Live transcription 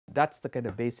That's the kind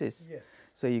of basis. Yes.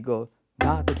 So you go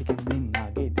da da di din na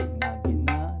ge din na gi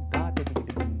na da da di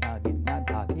din na gi na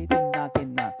da ge din na gi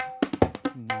na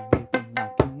na ge din na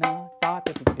gi na da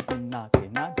da di din na gi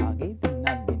na da ge din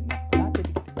na gi na da da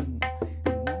di din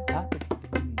na da da di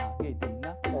din na ge din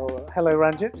na. Well, hello,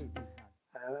 Ranjit,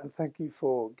 and thank you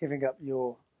for giving up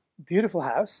your beautiful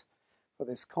house for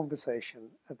this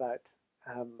conversation about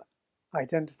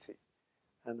identity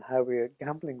and how we are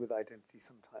gambling with identity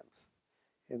sometimes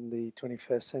in the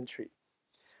 21st century.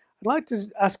 I'd like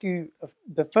to ask you,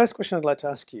 the first question I'd like to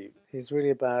ask you is really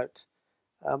about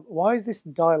why is this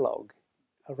dialogue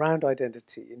around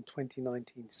identity in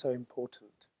 2019 so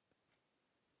important?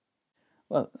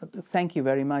 Well, thank you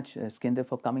very much, Skinder,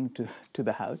 for coming to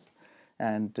the house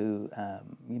and to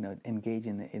engage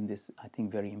in this, I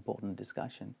think, very important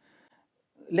discussion.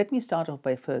 Let me start off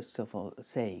by first of all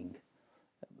saying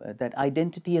that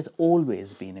identity has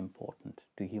always been important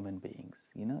to human beings.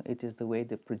 It is the way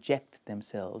they project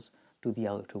themselves to the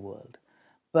outer world.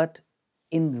 But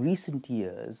in recent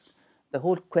years, the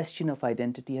whole question of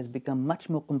identity has become much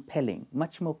more compelling,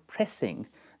 much more pressing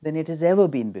than it has ever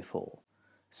been before.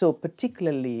 So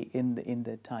particularly in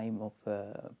the time of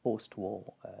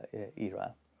post-war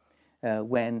era,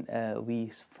 when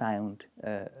we found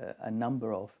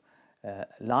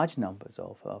large numbers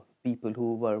of people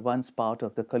who were once part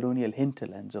of the colonial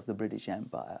hinterlands of the British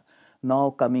Empire, now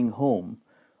coming home,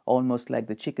 almost like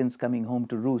the chickens coming home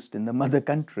to roost in the mother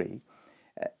country,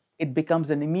 it becomes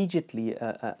immediately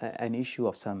an issue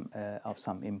of some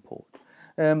import.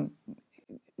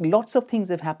 Lots of things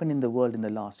have happened in the world in the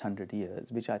last 100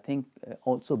 years, which I think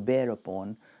also bear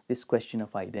upon this question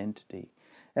of identity.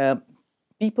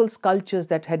 People's cultures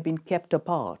that had been kept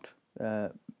apart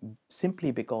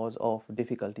simply because of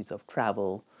difficulties of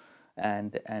travel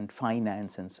and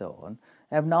finance and so on,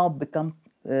 have now become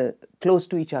close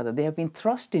to each other. They have been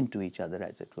thrust into each other,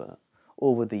 as it were,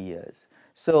 over the years.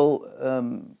 So,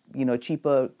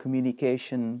 cheaper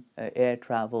communication, air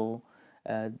travel,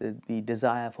 the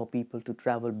desire for people to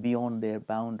travel beyond their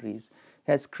boundaries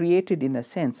has created, in a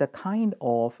sense, a kind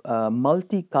of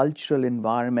multicultural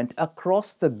environment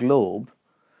across the globe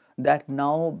that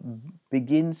now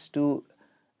begins to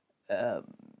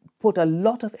put a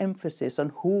lot of emphasis on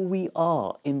who we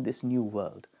are in this new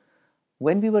world.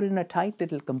 When we were in a tight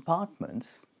little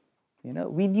compartments,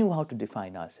 we knew how to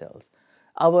define ourselves.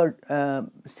 Our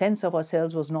sense of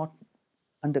ourselves was not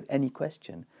under any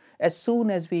question. As soon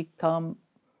as we come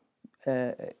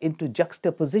into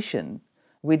juxtaposition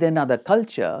with another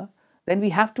culture, then we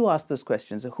have to ask those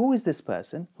questions. Who is this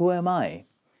person? Who am I?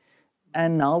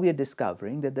 And now we are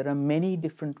discovering that there are many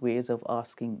different ways of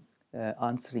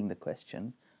answering the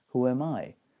question, who am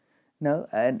I?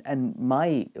 And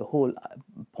my whole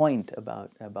point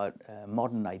about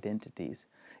modern identities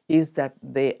is that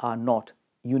they are not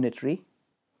unitary.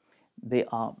 They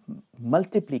are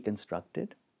multiply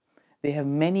constructed. They have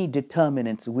many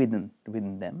determinants within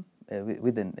them,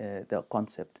 within the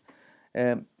concept.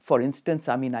 For instance,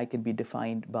 I can be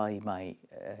defined by my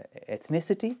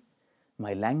ethnicity,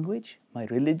 my language, my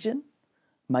religion,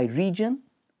 my region,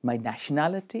 my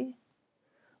nationality,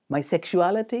 my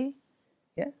sexuality,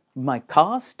 my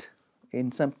caste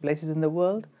in some places in the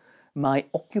world, my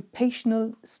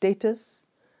occupational status,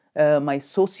 my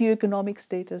socioeconomic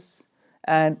status,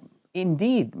 and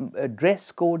indeed dress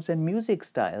codes and music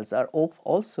styles are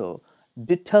also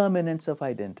determinants of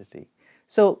identity.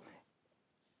 So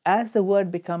as the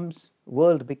world becomes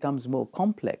more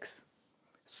complex,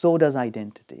 so does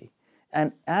identity.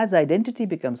 And as identity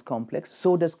becomes complex,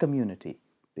 so does community,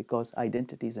 because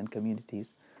identities and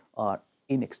communities are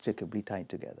inextricably tied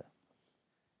together.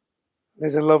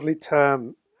 There's a lovely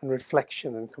term and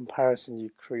reflection and comparison you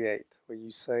create where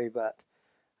you say that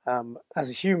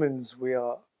as humans, we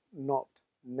are not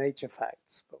nature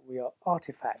facts, but we are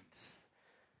artifacts.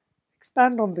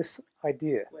 Expand on this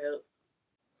idea.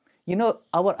 Well,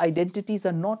 our identities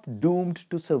are not doomed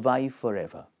to survive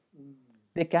forever.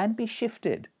 They can be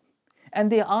shifted,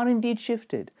 and they are indeed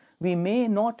shifted. We may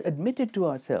not admit it to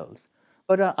ourselves,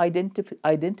 but our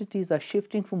identities are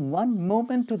shifting from one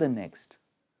moment to the next.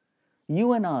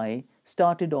 You and I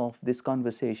started off this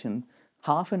conversation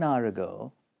half an hour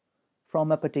ago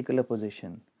from a particular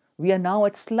position. We are now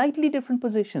at slightly different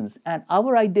positions, and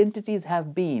our identities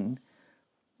have been,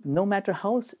 no matter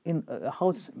how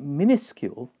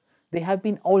minuscule, they have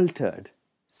been altered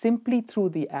simply through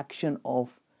the action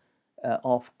of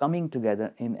coming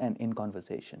together in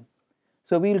conversation.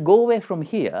 So we'll go away from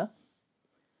here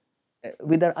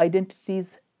with our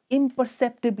identities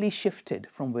imperceptibly shifted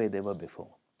from where they were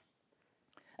before.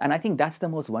 And I think that's the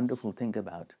most wonderful thing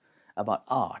about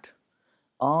art.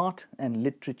 art and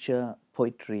literature,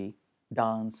 poetry,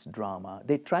 dance, drama,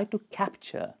 they try to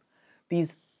capture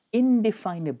these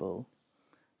indefinable,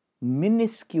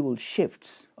 minuscule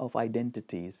shifts of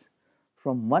identities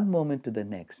from one moment to the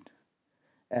next,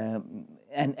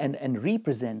 and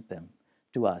represent them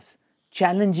to us,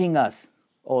 challenging us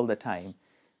all the time.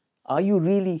 Are you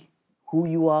really who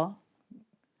you are?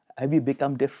 Have you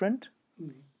become different?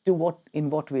 To what, in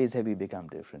what ways have you become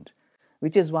different?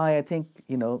 Which is why I think,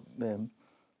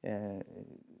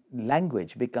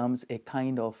 language becomes a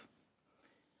kind of,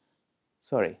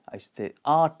 I should say,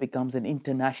 art becomes an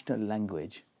international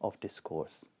language of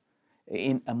discourse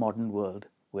in a modern world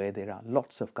where there are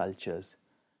lots of cultures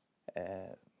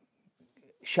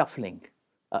shuffling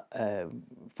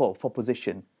for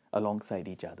position alongside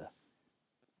each other.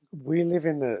 We live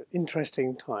in an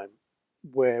interesting time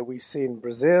where we see in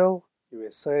Brazil,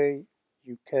 USA,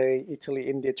 UK, Italy,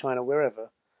 India, China, wherever,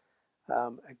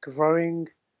 a growing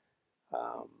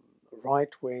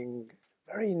right-wing,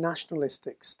 very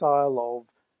nationalistic style of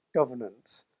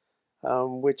governance,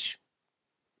 which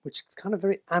is kind of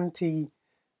very anti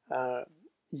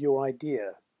your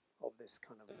idea of this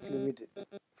kind of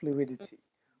fluidity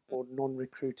or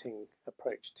non-recruiting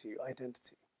approach to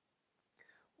identity.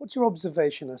 What's your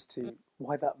observation as to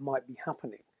why that might be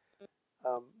happening?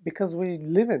 Because we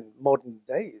live in modern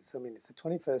days. I mean, it's the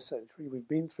 21st century. We've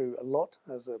been through a lot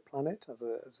as a planet, as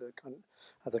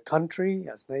a country,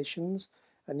 as nations,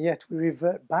 and yet we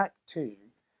revert back to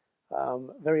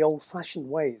very old-fashioned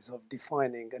ways of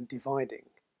defining and dividing.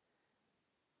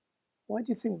 Why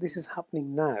do you think this is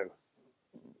happening now?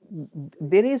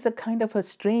 There is a kind of a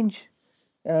strange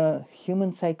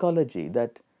human psychology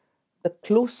that the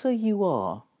closer you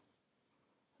are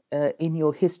in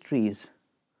your histories,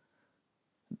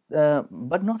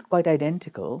 but not quite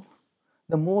identical,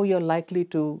 the more you're likely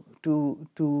to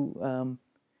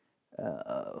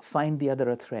find the other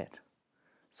a threat.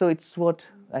 So it's what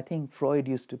I think Freud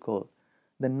used to call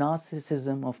the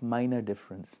narcissism of minor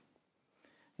difference.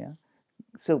 Yeah.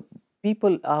 So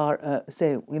people are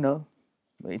say,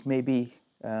 it may be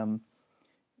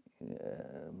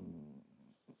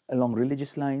along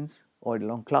religious lines or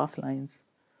along class lines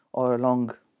or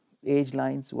along age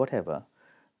lines, whatever,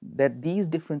 that these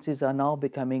differences are now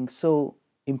becoming so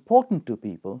important to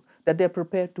people that they're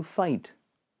prepared to fight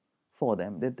for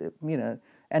them,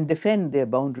 and defend their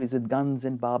boundaries with guns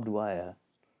and barbed wire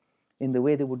in the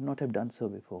way they would not have done so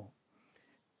before.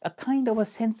 A kind of a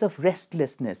sense of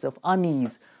restlessness, of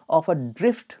unease, of a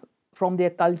drift from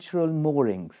their cultural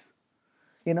moorings,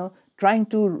 trying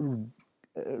to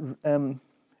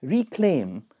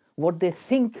reclaim what they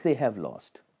think they have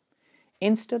lost.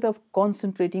 Instead of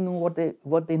concentrating on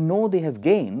what they know they have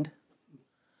gained,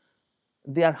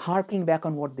 they are harking back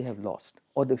on what they have lost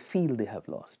or they feel they have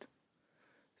lost.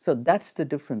 So that's the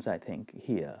difference, I think,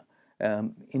 here.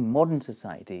 In modern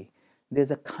society,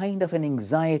 there's a kind of an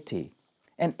anxiety,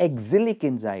 an exilic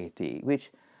anxiety,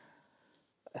 which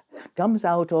comes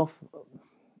out of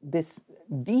this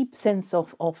deep sense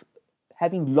of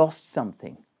having lost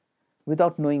something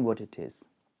without knowing what it is.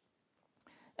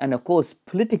 And of course,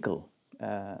 political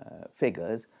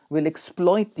figures will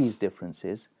exploit these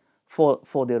differences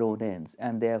for their own ends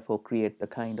and therefore create the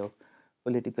kind of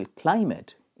political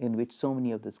climate in which so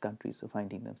many of these countries are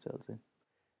finding themselves in.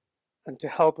 And to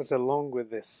help us along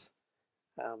with this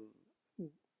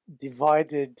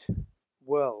divided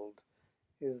world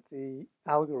is the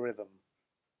algorithm,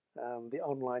 the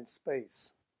online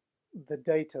space, the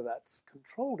data that's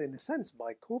controlled in a sense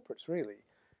by corporates, really.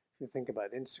 If you think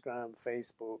about Instagram,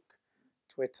 Facebook,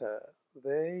 Twitter,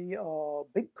 they are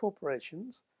big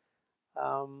corporations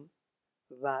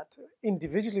that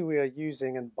individually we are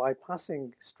using and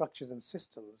bypassing structures and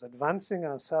systems, advancing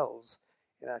ourselves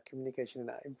in our communication and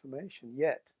our information,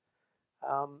 yet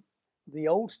the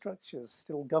old structures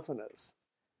still govern us.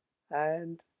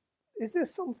 And is there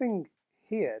something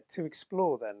here to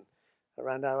explore then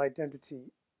around our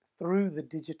identity through the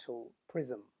digital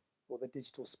prism or the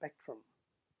digital spectrum?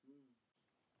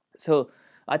 So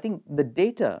I think the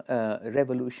data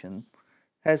revolution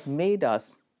has made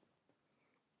us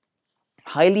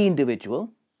highly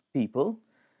individual people.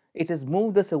 It has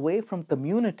moved us away from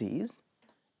communities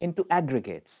into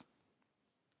aggregates.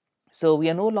 So we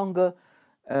are no longer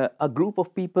a group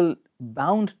of people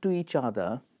bound to each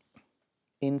other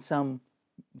in some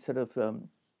sort of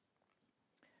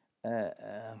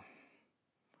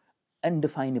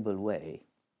undefinable way,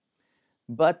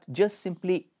 but just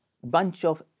simply a bunch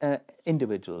of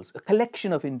individuals, a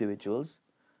collection of individuals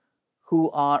who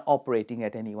are operating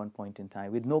at any one point in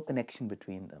time with no connection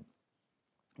between them.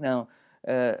 Now,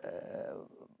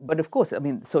 But of course, I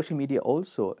mean, social media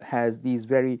also has these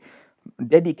very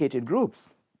dedicated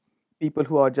groups, people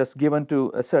who are just given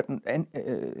to a certain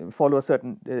follow a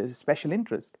certain special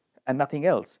interest and nothing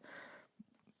else.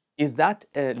 Is that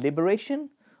a liberation,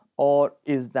 or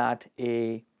is that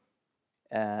a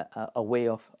way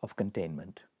of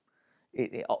containment,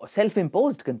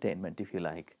 self-imposed containment, if you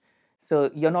like?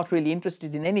 So you're not really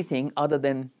interested in anything other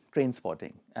than train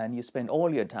spotting, and you spend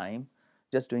all your time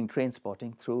just doing train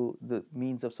spotting through the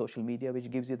means of social media, which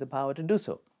gives you the power to do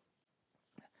so.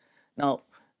 Now,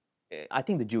 I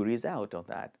think the jury is out on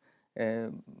that.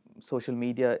 Social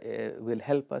media will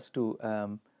help us to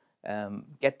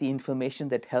get the information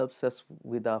that helps us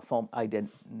with our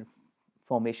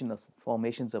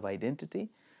formations of identity,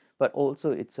 but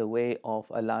also it's a way of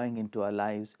allowing into our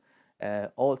lives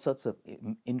all sorts of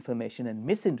information and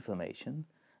misinformation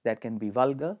that can be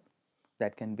vulgar,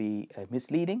 that can be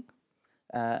misleading,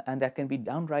 and that can be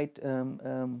downright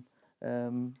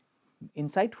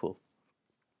insightful.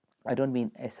 I don't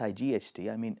mean SIGHT,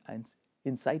 I mean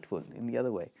insightful in the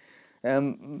other way.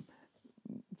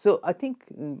 So I think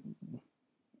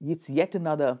it's yet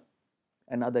another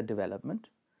development.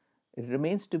 It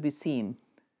remains to be seen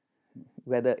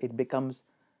whether it becomes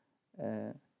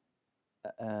an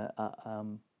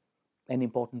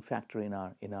important factor in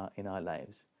our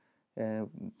lives.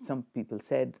 Some people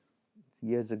said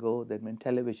years ago that when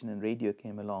television and radio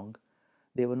came along,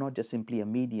 they were not just simply a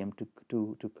medium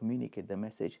to communicate the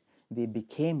message, they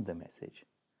became the message.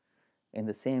 In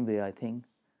the same way, I think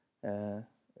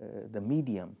the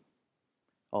medium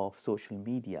of social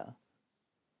media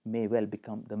may well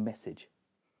become the message.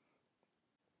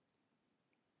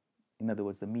 In other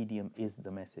words, the medium is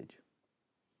the message.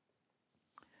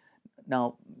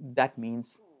 Now, that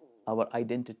means our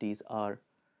identities are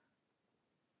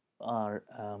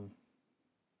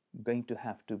going to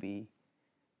have to be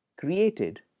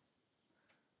created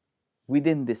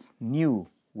within this new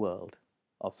world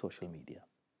of social media.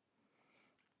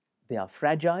 They are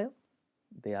fragile,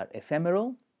 they are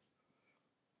ephemeral,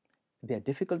 they are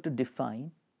difficult to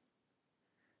define,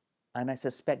 and I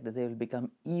suspect that they will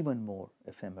become even more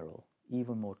ephemeral,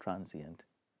 even more transient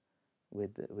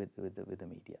with the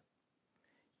media.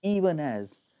 Even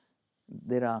as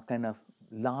there are kind of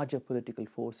larger political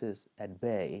forces at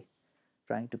bay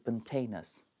trying to contain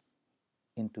us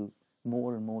into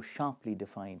more and more sharply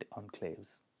defined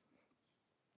enclaves.